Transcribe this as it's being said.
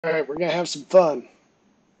All right, we're going to have some fun.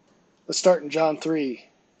 Let's start in John 3.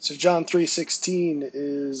 So John 3:16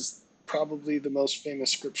 is probably the most famous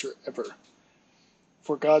scripture ever.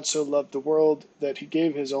 For God so loved the world that he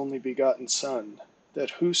gave his only begotten Son, that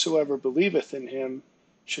whosoever believeth in him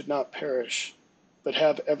should not perish, but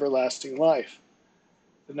have everlasting life.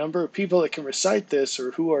 The number of people that can recite this or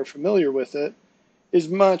who are familiar with it is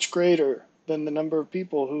much greater than the number of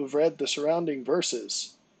people who have read the surrounding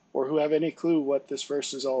verses or who have any clue what this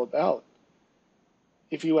verse is all about.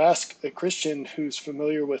 If you ask a Christian who's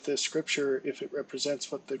familiar with this scripture if it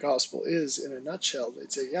represents what the gospel is in a nutshell,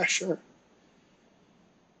 they'd say, yeah, sure.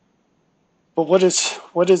 But what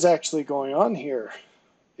is actually going on here?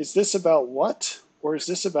 Is this about what? Or is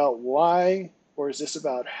this about why? Or is this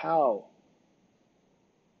about how?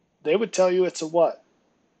 They would tell you it's a what.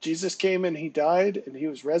 Jesus came and he died and he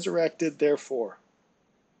was resurrected, therefore.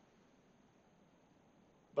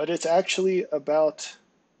 But it's actually about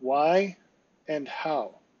why and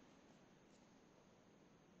how.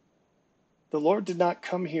 The Lord did not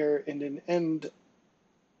come here in an end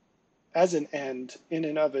as an end in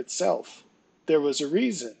and of itself. There was a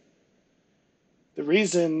reason. The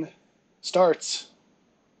reason starts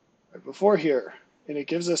right before here, and it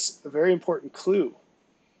gives us a very important clue.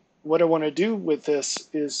 What I want to do with this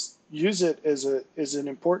is use it as an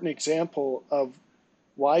important example of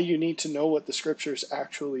why you need to know what the scriptures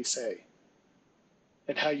actually say,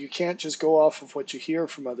 and how you can't just go off of what you hear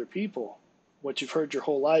from other people, what you've heard your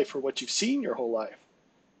whole life, or what you've seen your whole life,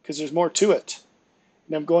 because there's more to it.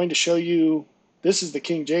 And I'm going to show you, this is the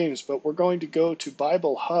King James, but we're going to go to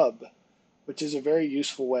Bible Hub, which is a very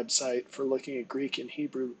useful website for looking at Greek and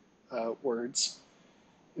Hebrew words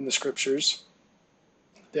in the scriptures.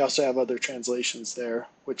 They also have other translations there,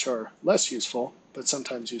 which are less useful, but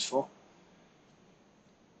sometimes useful.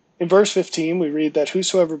 In verse 15, we read that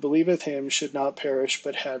whosoever believeth him should not perish,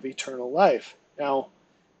 but have eternal life. Now,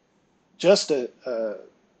 just a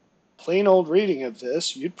plain old reading of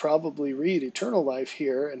this, you'd probably read eternal life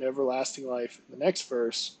here and everlasting life in the next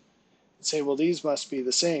verse and say, well, these must be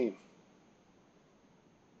the same.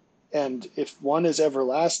 And if one is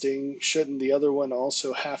everlasting, shouldn't the other one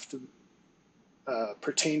also have to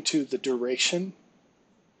pertain to the duration?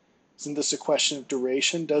 Isn't this a question of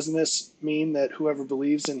duration? Doesn't this mean that whoever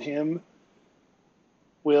believes in him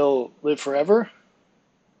will live forever?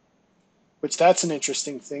 Which that's an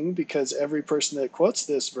interesting thing, because every person that quotes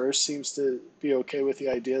this verse seems to be okay with the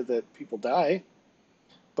idea that people die.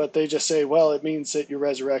 But they just say, well, it means that you're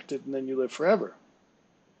resurrected and then you live forever.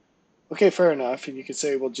 Okay, fair enough. And you could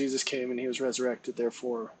say, well, Jesus came and he was resurrected,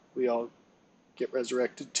 therefore we all get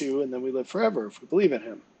resurrected too, and then we live forever if we believe in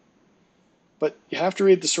him. But you have to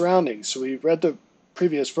read the surroundings. So we read the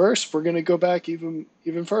previous verse. We're going to go back even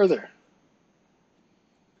further.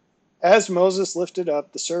 As Moses lifted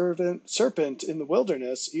up the serpent in the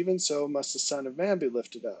wilderness, even so must the Son of Man be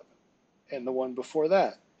lifted up. And the one before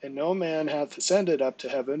that. And no man hath ascended up to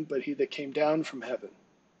heaven, but he that came down from heaven.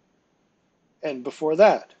 And before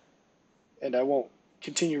that. And I won't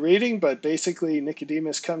continue reading, but basically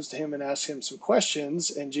Nicodemus comes to him and asks him some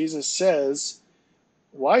questions, and Jesus says,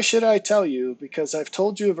 why should I tell you? Because I've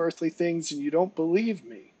told you of earthly things and you don't believe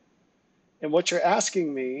me. And what you're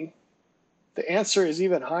asking me, the answer is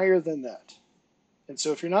even higher than that. And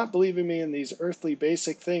so if you're not believing me in these earthly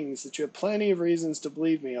basic things that you have plenty of reasons to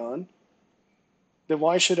believe me on, then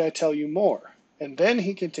why should I tell you more? And then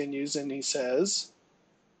he continues and he says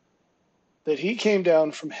that he came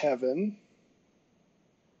down from heaven,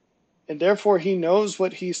 and therefore he knows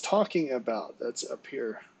what he's talking about. That's up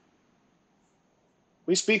here.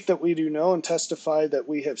 We speak that we do know and testify that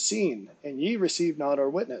we have seen, and ye receive not our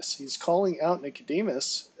witness. He's calling out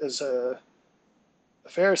Nicodemus as a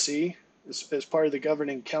Pharisee, as part of the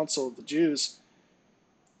governing council of the Jews,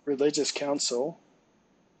 religious council.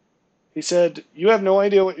 He said, you have no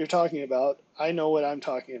idea what you're talking about. I know what I'm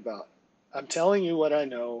talking about. I'm telling you what I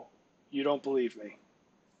know. You don't believe me.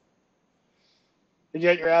 And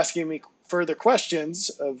yet you're asking me further questions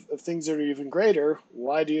of things that are even greater.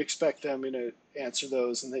 Why do you expect them to answer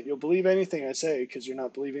those, and that you'll believe anything I say because you're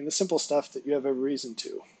not believing the simple stuff that you have every reason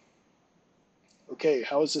to? Okay,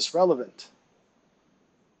 how is this relevant?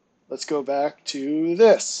 Let's go back to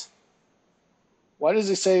this. Why does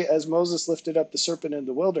he say, as Moses lifted up the serpent in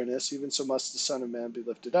the wilderness, even so must the Son of Man be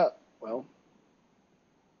lifted up? Well,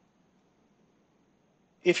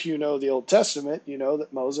 if you know the Old Testament, you know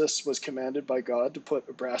that Moses was commanded by God to put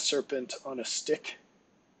a brass serpent on a stick,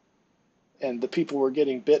 and the people were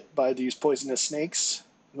getting bit by these poisonous snakes.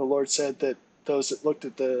 And the Lord said that those that looked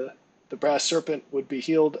at the brass serpent would be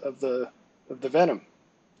healed of the venom.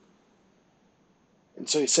 And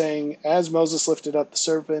so he's saying, as Moses lifted up the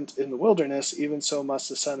serpent in the wilderness, even so must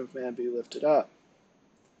the Son of Man be lifted up.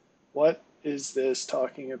 What is this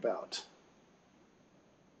talking about?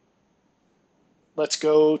 Let's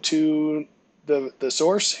go to the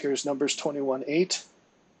source. Here's Numbers 21:8.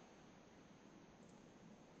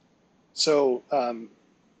 So the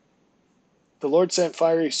Lord sent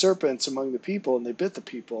fiery serpents among the people, and they bit the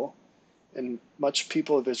people, and much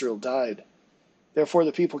people of Israel died. Therefore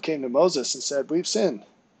the people came to Moses and said, We've sinned,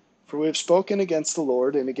 for we have spoken against the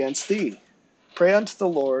Lord and against thee. Pray unto the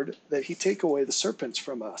Lord that he take away the serpents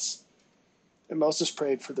from us. And Moses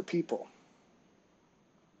prayed for the people.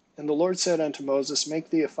 And the Lord said unto Moses, Make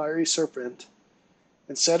thee a fiery serpent,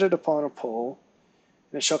 and set it upon a pole,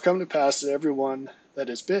 and it shall come to pass that every one that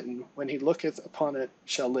is bitten, when he looketh upon it,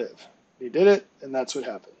 shall live. He did it, and that's what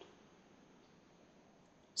happened.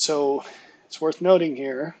 So it's worth noting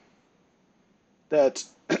here that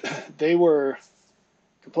they were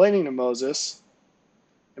complaining to Moses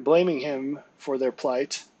and blaming him for their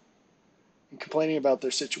plight and complaining about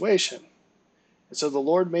their situation. And so the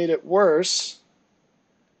Lord made it worse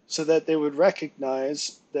so that they would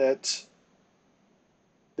recognize that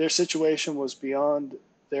their situation was beyond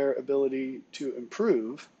their ability to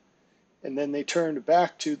improve. And then they turned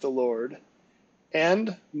back to the Lord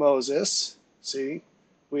and Moses. See,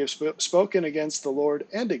 we have spoken against the Lord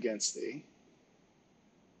and against thee.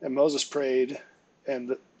 And Moses prayed,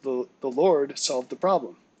 and the Lord solved the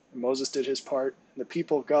problem. And Moses did his part, and the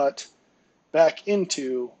people got back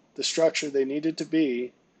into the structure they needed to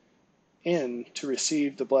be in to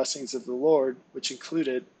receive the blessings of the Lord, which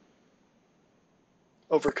included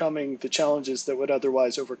overcoming the challenges that would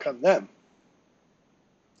otherwise overcome them.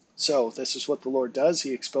 So this is what the Lord does.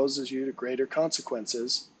 He exposes you to greater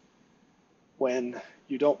consequences when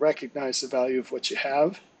you don't recognize the value of what you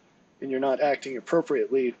have and you're not acting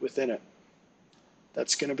appropriately within it.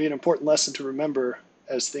 That's going to be an important lesson to remember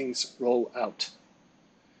as things roll out.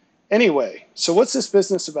 Anyway, so what's this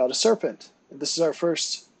business about a serpent? This is our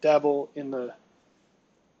first dabble in the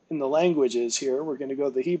languages here. We're going to go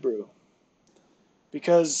to the Hebrew,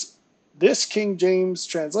 because this King James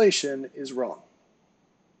translation is wrong.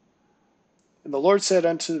 And the Lord said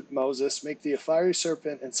unto Moses, Make thee a fiery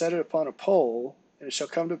serpent, and set it upon a pole, and it shall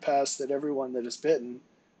come to pass that every one that is bitten,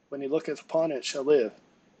 when he looketh upon it, shall live.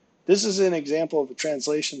 This is an example of a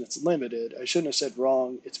translation that's limited. I shouldn't have said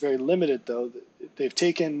wrong. It's very limited, though. They've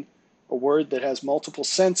taken a word that has multiple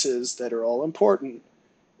senses that are all important,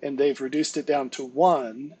 and they've reduced it down to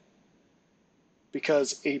one,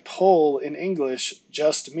 because a pole in English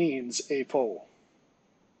just means a pole.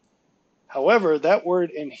 However, that word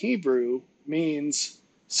in Hebrew means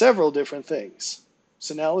several different things.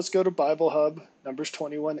 So now let's go to Bible Hub, Numbers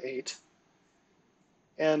 21:8.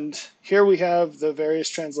 And here we have the various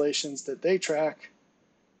translations that they track.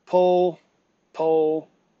 Pole, pole,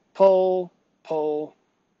 pole, pole,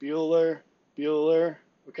 Bueller, Bueller,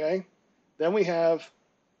 okay? Then we have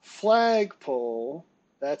flagpole.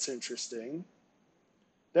 That's interesting.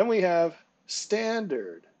 Then we have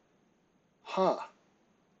standard.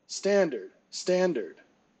 Standard, standard.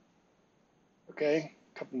 Okay,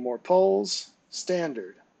 a couple more poles.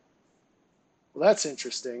 Standard. Well, that's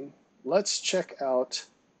interesting. Let's check out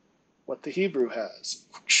what the Hebrew has.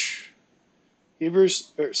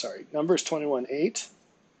 Numbers 21:8.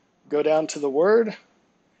 Go down to the word.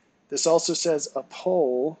 This also says a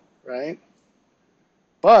pole, right?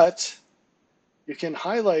 But you can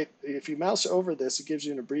highlight, if you mouse over this, it gives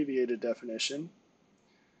you an abbreviated definition.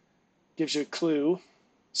 Gives you a clue.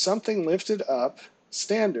 Something lifted up,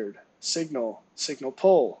 standard, signal, signal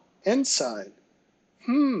pole, ensign.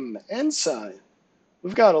 Ensign.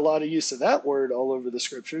 We've got a lot of use of that word all over the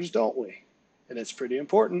scriptures, don't we? And it's pretty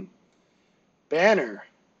important. Banner,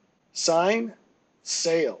 sign,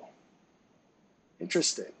 sail.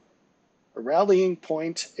 Interesting. A rallying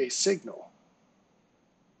point, a signal.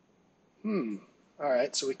 All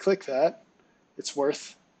right, so we click that. It's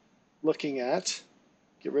worth looking at.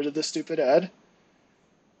 Get rid of the stupid ad.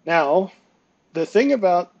 Now, the thing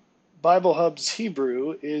about Bible Hub's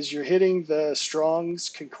Hebrew is you're hitting the Strong's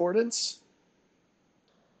Concordance.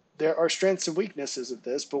 There are strengths and weaknesses of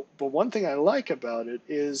this, but one thing I like about it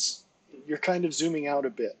is you're kind of zooming out a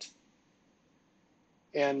bit.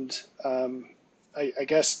 And I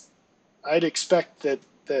guess I'd expect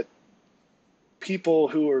that people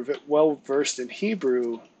who are well versed in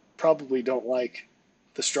Hebrew probably don't like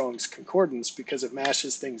the Strong's Concordance because it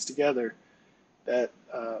mashes things together that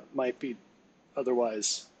might be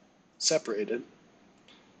otherwise separated.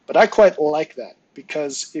 But I quite like that,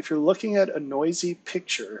 because if you're looking at a noisy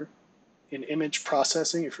picture in image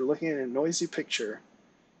processing, if you're looking at a noisy picture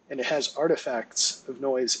and it has artifacts of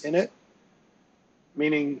noise in it,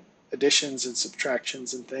 meaning additions and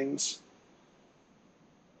subtractions and things,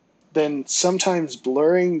 then sometimes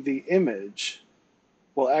blurring the image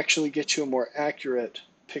will actually get you a more accurate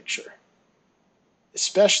picture,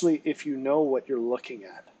 especially if you know what you're looking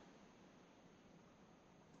at.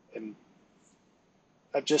 And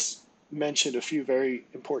I've just mentioned a few very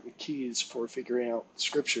important keys for figuring out what the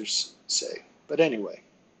scriptures say. But anyway,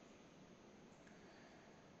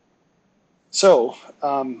 so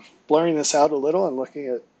blurring this out a little and looking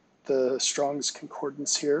at the Strong's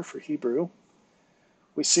Concordance here for Hebrew,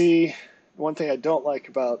 we see one thing I don't like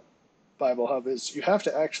about Bible Hub is you have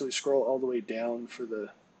to actually scroll all the way down for the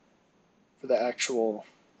actual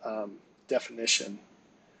definition,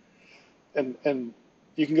 and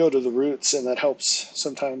you can go to the roots, and that helps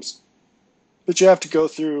sometimes, but you have to go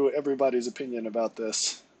through everybody's opinion about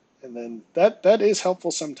this, and then that is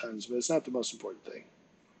helpful sometimes, but it's not the most important thing.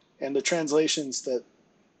 And the translations that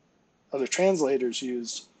other translators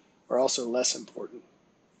use are also less important.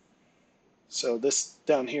 So this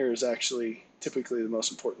down here is actually typically the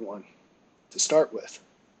most important one to start with.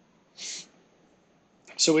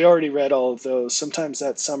 So we already read all of those. Sometimes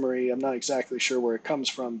that summary, I'm not exactly sure where it comes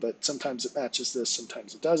from, but sometimes it matches this,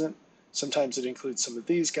 sometimes it doesn't. Sometimes it includes some of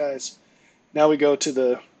these guys. Now we go to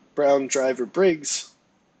the Brown, Driver, Briggs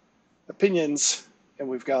opinions, and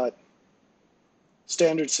we've got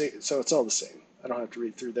standard, so it's all the same. I don't have to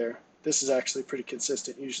read through there. This is actually pretty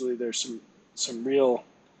consistent. Usually there's some real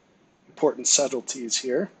important subtleties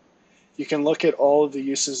here. You can look at all of the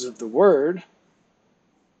uses of the word,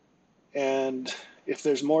 and if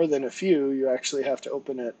there's more than a few, you actually have to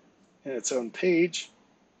open it in its own page,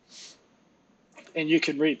 and you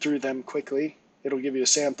can read through them quickly. It'll give you a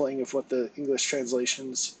sampling of what the English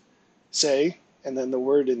translations say, and then the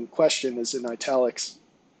word in question is in italics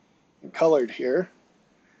and colored here.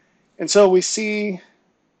 And so we see,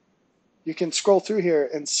 you can scroll through here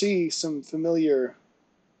and see some familiar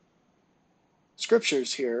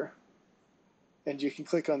scriptures here, and you can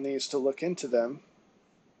click on these to look into them.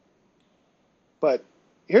 But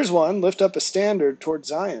here's one, lift up a standard toward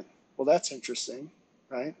Zion. Well, that's interesting,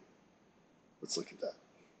 right? Let's look at that.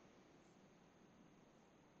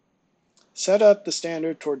 Set up the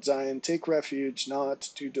standard toward Zion, take refuge, not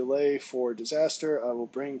to delay for disaster. I will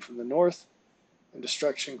bring from the north and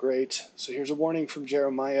destruction great. So here's a warning from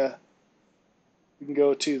Jeremiah. You can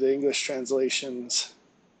go to the English translations.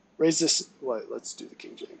 Raise this, let's do the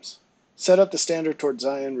King James. Set up the standard toward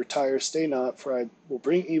Zion, retire, stay not, for I will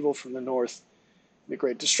bring evil from the north and a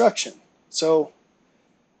great destruction. So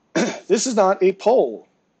this is not a pole.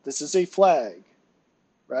 This is a flag,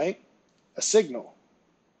 right? A signal.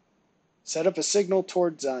 Set up a signal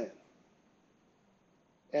toward Zion.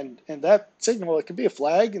 And that signal, it could be a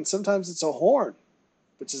flag, and sometimes it's a horn,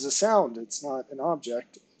 which is a sound. It's not an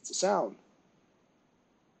object, it's a sound.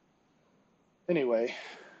 Anyway,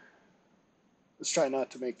 let's try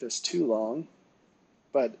not to make this too long.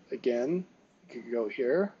 But again, you could go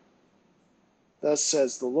here. Thus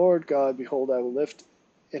says the Lord God, behold, I will lift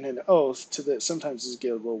in an oath to the, sometimes this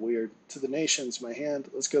gets a little weird, to the nations my hand.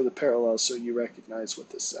 Let's go to the parallel so you recognize what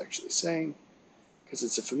this is actually saying, because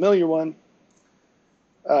it's a familiar one.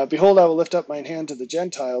 Behold, I will lift up mine hand to the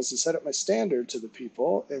Gentiles and set up my standard to the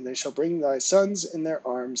people, and they shall bring thy sons in their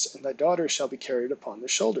arms, and thy daughters shall be carried upon their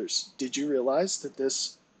shoulders. Did you realize that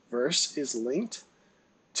this verse is linked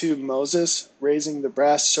to Moses raising the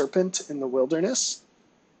brass serpent in the wilderness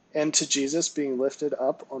and to Jesus being lifted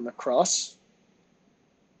up on the cross?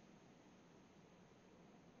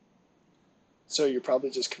 So you're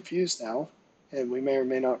probably just confused now, and we may or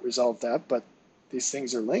may not resolve that, but these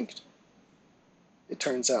things are linked. It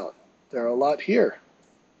turns out there are a lot here.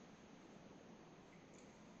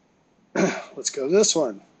 Let's go to this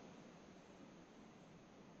one.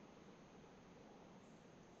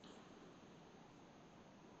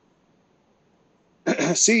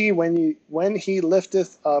 See, when he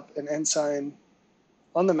lifteth up an ensign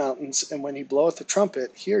on the mountains, and when he bloweth a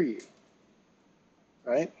trumpet, hear ye.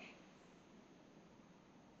 Right?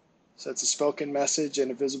 So it's a spoken message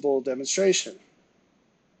and a visible demonstration.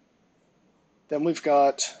 Then we've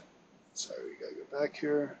got, sorry, we gotta go back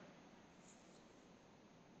here.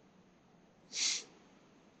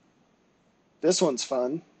 This one's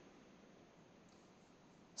fun.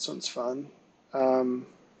 This one's fun.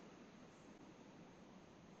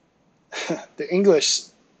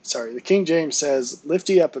 The King James says, lift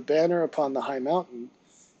ye up a banner upon the high mountain,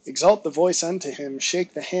 exalt the voice unto him,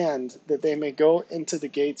 shake the hand, that they may go into the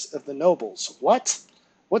gates of the nobles. What?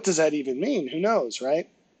 What does that even mean? Who knows, right?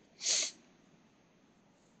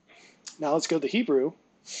 Now let's go to Hebrew.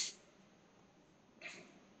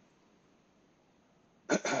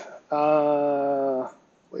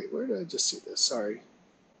 Wait, where did I just see this? Sorry.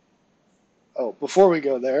 Oh, before we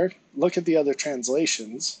go there, look at the other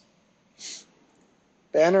translations.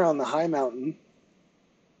 Banner on the high mountain.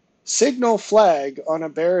 Signal flag on a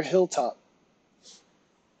bare hilltop.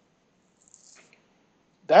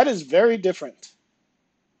 That is very different.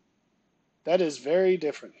 That is very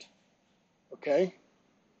different. Okay?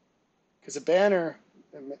 Because a banner,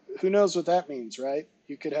 who knows what that means, right?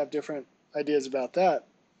 You could have different ideas about that.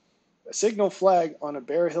 A signal flag on a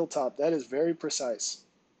bare hilltop, that is very precise.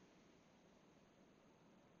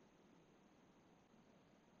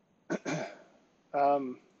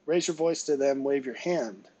 Raise your voice to them, wave your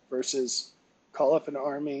hand, versus call up an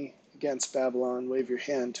army against Babylon, wave your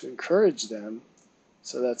hand to encourage them.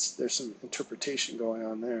 So there's some interpretation going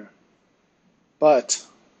on there. But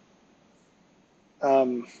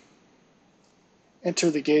enter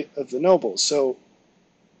the gate of the nobles. So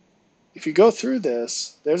if you go through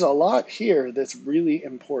this, there's a lot here that's really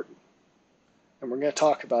important. And we're going to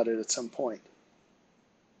talk about it at some point.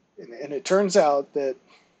 And it turns out that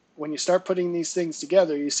when you start putting these things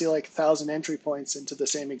together, you see like 1,000 entry points into the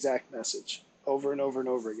same exact message over and over and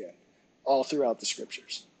over again, all throughout the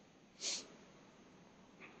scriptures.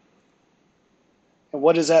 And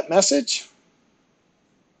what is that message?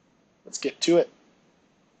 Let's get to it.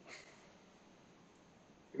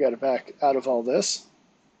 We got to back out of all this.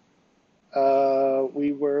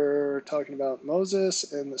 We were talking about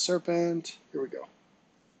Moses and the serpent. Here we go.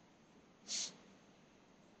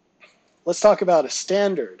 Let's talk about a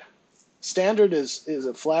standard. Standard is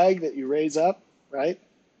a flag that you raise up, right?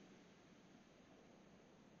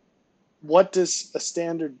 What does a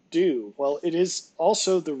standard do? Well, it is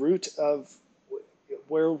also the root of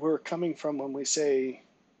where we're coming from when we say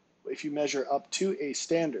if you measure up to a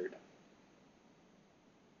standard.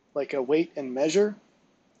 Like a weight and measure,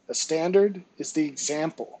 a standard is the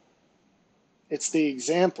example. It's the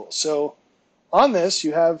example. So on this,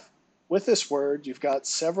 you have, with this word, you've got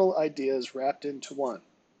several ideas wrapped into one.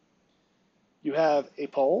 You have a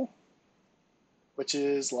pole, which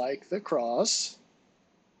is like the cross.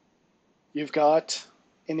 You've got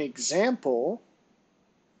an example,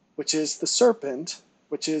 which is the serpent,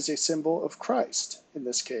 which is a symbol of Christ in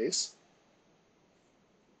this case.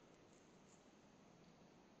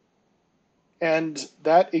 And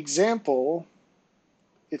that example,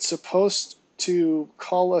 it's supposed to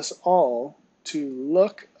call us all to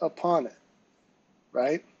look upon it,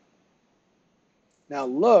 right? Now,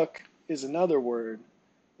 look is another word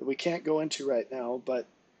that we can't go into right now, but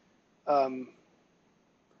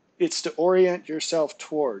it's to orient yourself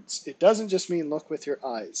towards. It doesn't just mean look with your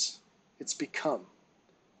eyes. It's become,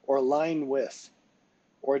 or align with,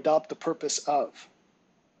 or adopt the purpose of.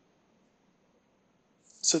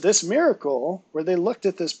 So this miracle, where they looked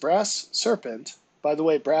at this brass serpent, by the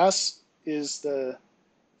way, brass is the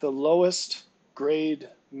lowest grade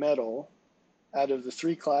metal out of the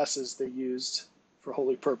three classes they used for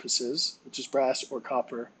holy purposes, which is brass or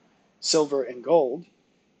copper, silver, and gold.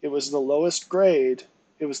 It was the lowest grade.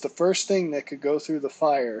 It was the first thing that could go through the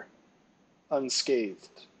fire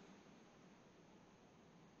unscathed,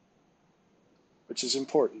 which is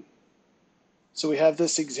important. So we have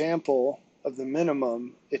this example of the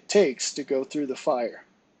minimum it takes to go through the fire.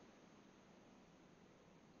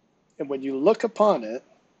 And when you look upon it,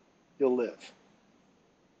 you'll live.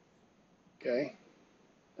 Okay?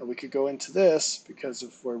 And we could go into this because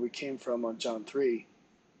of where we came from on John 3.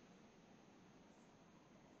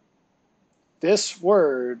 This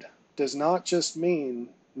word does not just mean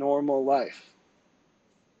normal life.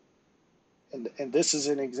 And this is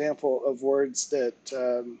an example of words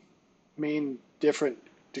that mean different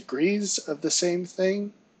degrees of the same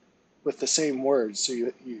thing with the same words. So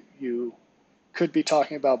you could be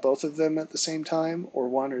talking about both of them at the same time or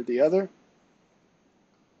one or the other.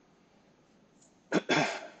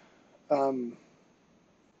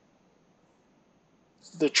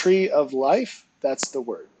 The tree of life, that's the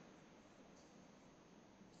word.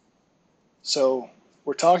 So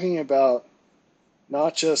we're talking about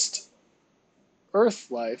not just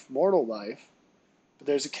earth life, mortal life, but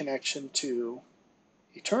there's a connection to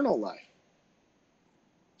eternal life.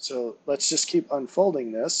 So let's just keep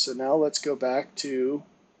unfolding this. So now let's go back to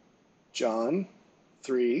John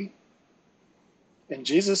 3. And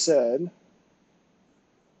Jesus said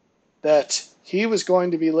that he was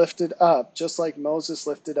going to be lifted up, just like Moses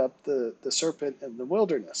lifted up the serpent in the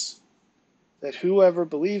wilderness. That whoever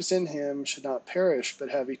believes in him should not perish, but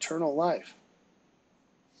have eternal life.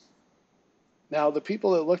 Now, the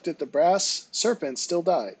people that looked at the brass serpent still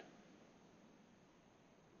died.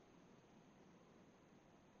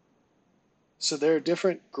 So there are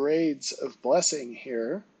different grades of blessing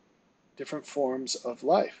here, different forms of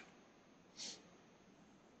life.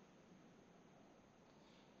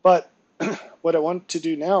 But what I want to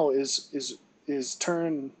do now is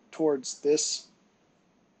turn towards this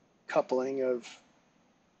coupling of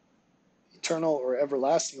eternal or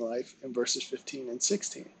everlasting life in verses 15 and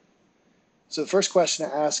 16. So the first question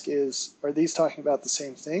to ask is, are these talking about the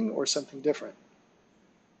same thing or something different?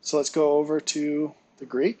 So let's go over to the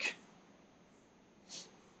Greek.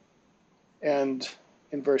 And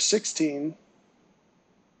in verse 16,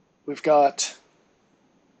 we've got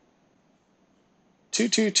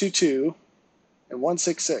 2222 and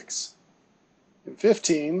 166. In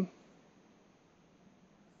 15,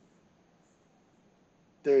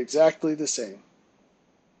 they're exactly the same.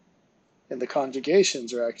 And the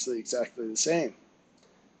conjugations are actually exactly the same.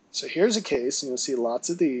 So here's a case, and you'll see lots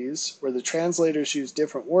of these, where the translators use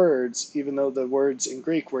different words, even though the words in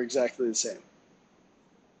Greek were exactly the same.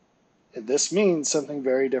 And this means something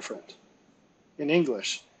very different. In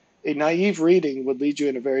English, a naive reading would lead you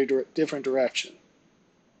in a very different direction.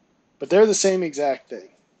 But they're the same exact thing.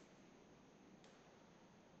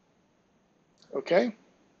 Okay?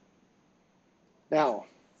 Now,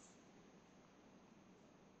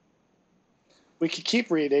 we could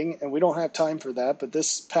keep reading, and we don't have time for that, but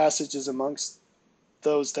this passage is amongst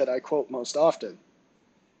those that I quote most often.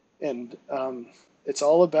 And it's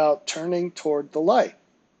all about turning toward the light.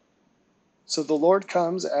 So the Lord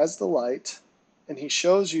comes as the light, and he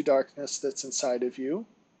shows you darkness that's inside of you,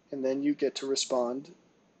 and then you get to respond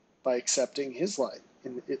by accepting his light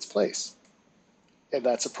in its place. And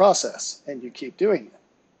that's a process, and you keep doing it.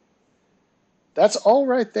 That's all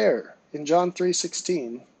right there in John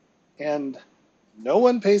 3:16, and no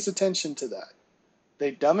one pays attention to that.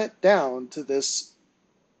 They dumb it down to this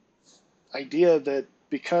idea that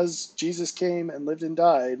because Jesus came and lived and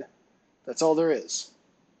died, that's all there is.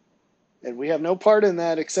 And we have no part in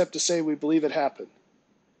that except to say we believe it happened.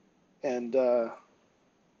 And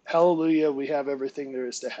hallelujah, we have everything there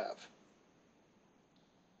is to have.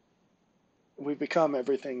 We become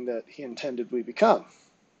everything that he intended we become.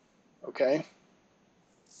 Okay?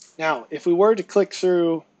 Now, if we were to click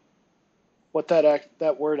through what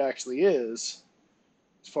that word actually is,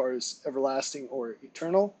 as far as everlasting or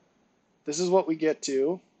eternal, this is what we get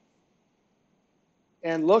to.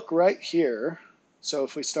 And look right here. So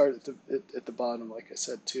if we start at the bottom, like I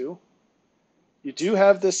said, too, you do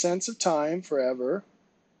have this sense of time forever,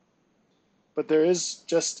 but there is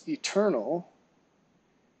just eternal.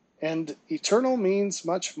 And eternal means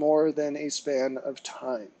much more than a span of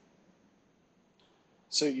time.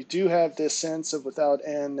 So you do have this sense of without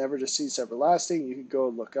end, never to cease, everlasting. You can go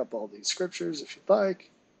look up all these scriptures if you'd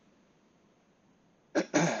like.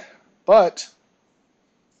 But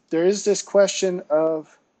there is this question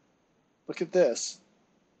of, look at this,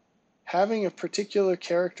 having a particular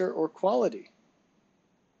character or quality.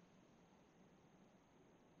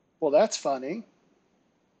 Well, that's funny,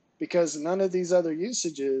 because none of these other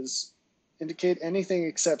usages indicate anything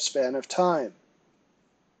except span of time.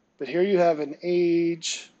 But here you have an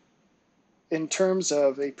age in terms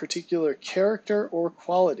of a particular character or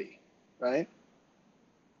quality, right?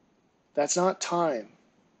 That's not time.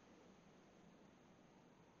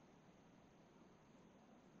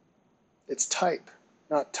 It's type,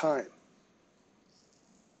 not time.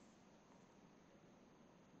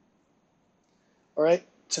 All right,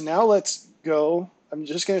 so now let's go. I'm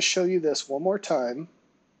just going to show you this one more time.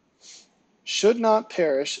 Should not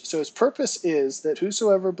perish. So his purpose is that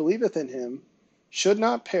whosoever believeth in him should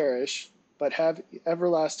not perish, but have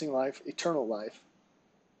everlasting life, eternal life.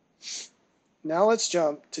 Now let's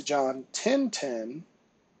jump to John 10:10,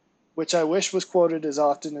 which I wish was quoted as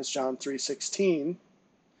often as John 3:16.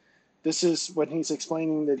 This is when he's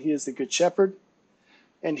explaining that he is the good shepherd,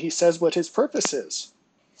 and he says what his purpose is.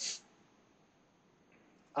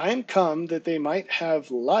 I am come that they might have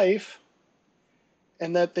life,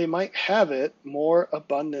 and that they might have it more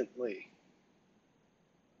abundantly.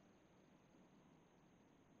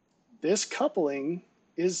 This coupling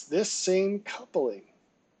is this same coupling.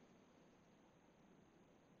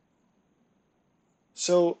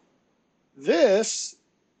 So this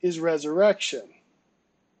is resurrection.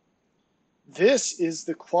 This is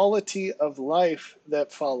the quality of life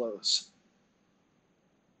that follows.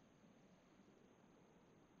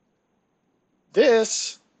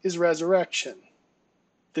 This is resurrection.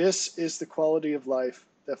 This is the quality of life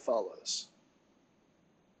that follows.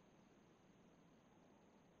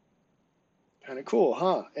 Kind of cool,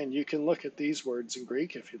 huh? And you can look at these words in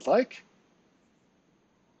Greek if you'd like.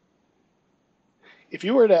 If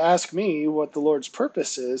you were to ask me what the Lord's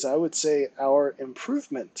purpose is, I would say our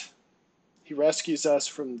improvement. He rescues us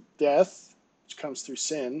from death, which comes through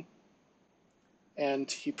sin,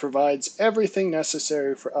 and he provides everything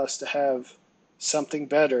necessary for us to have something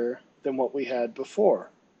better than what we had before.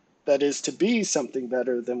 That is, to be something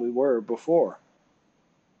better than we were before.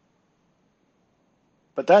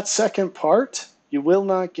 But that second part, you will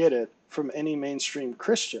not get it from any mainstream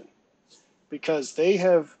Christian, because they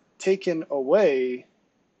have taken away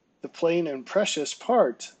the plain and precious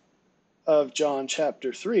part of John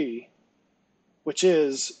chapter 3, which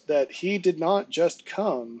is that he did not just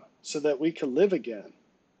come so that we could live again.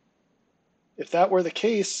 If that were the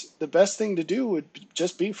case, the best thing to do would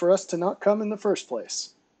just be for us to not come in the first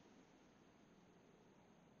place.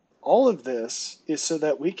 All of this is so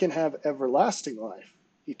that we can have everlasting life,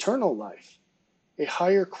 eternal life, a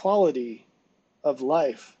higher quality of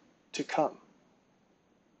life to come.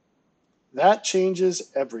 That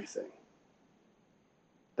changes everything.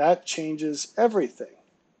 That changes everything.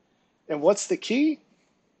 And what's the key?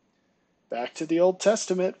 Back to the Old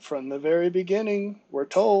Testament, from the very beginning, we're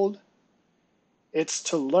told it's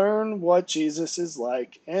to learn what Jesus is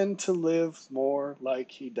like and to live more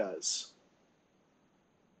like he does.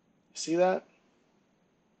 You see that?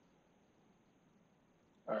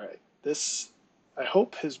 All right. This, I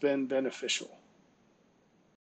hope, has been beneficial.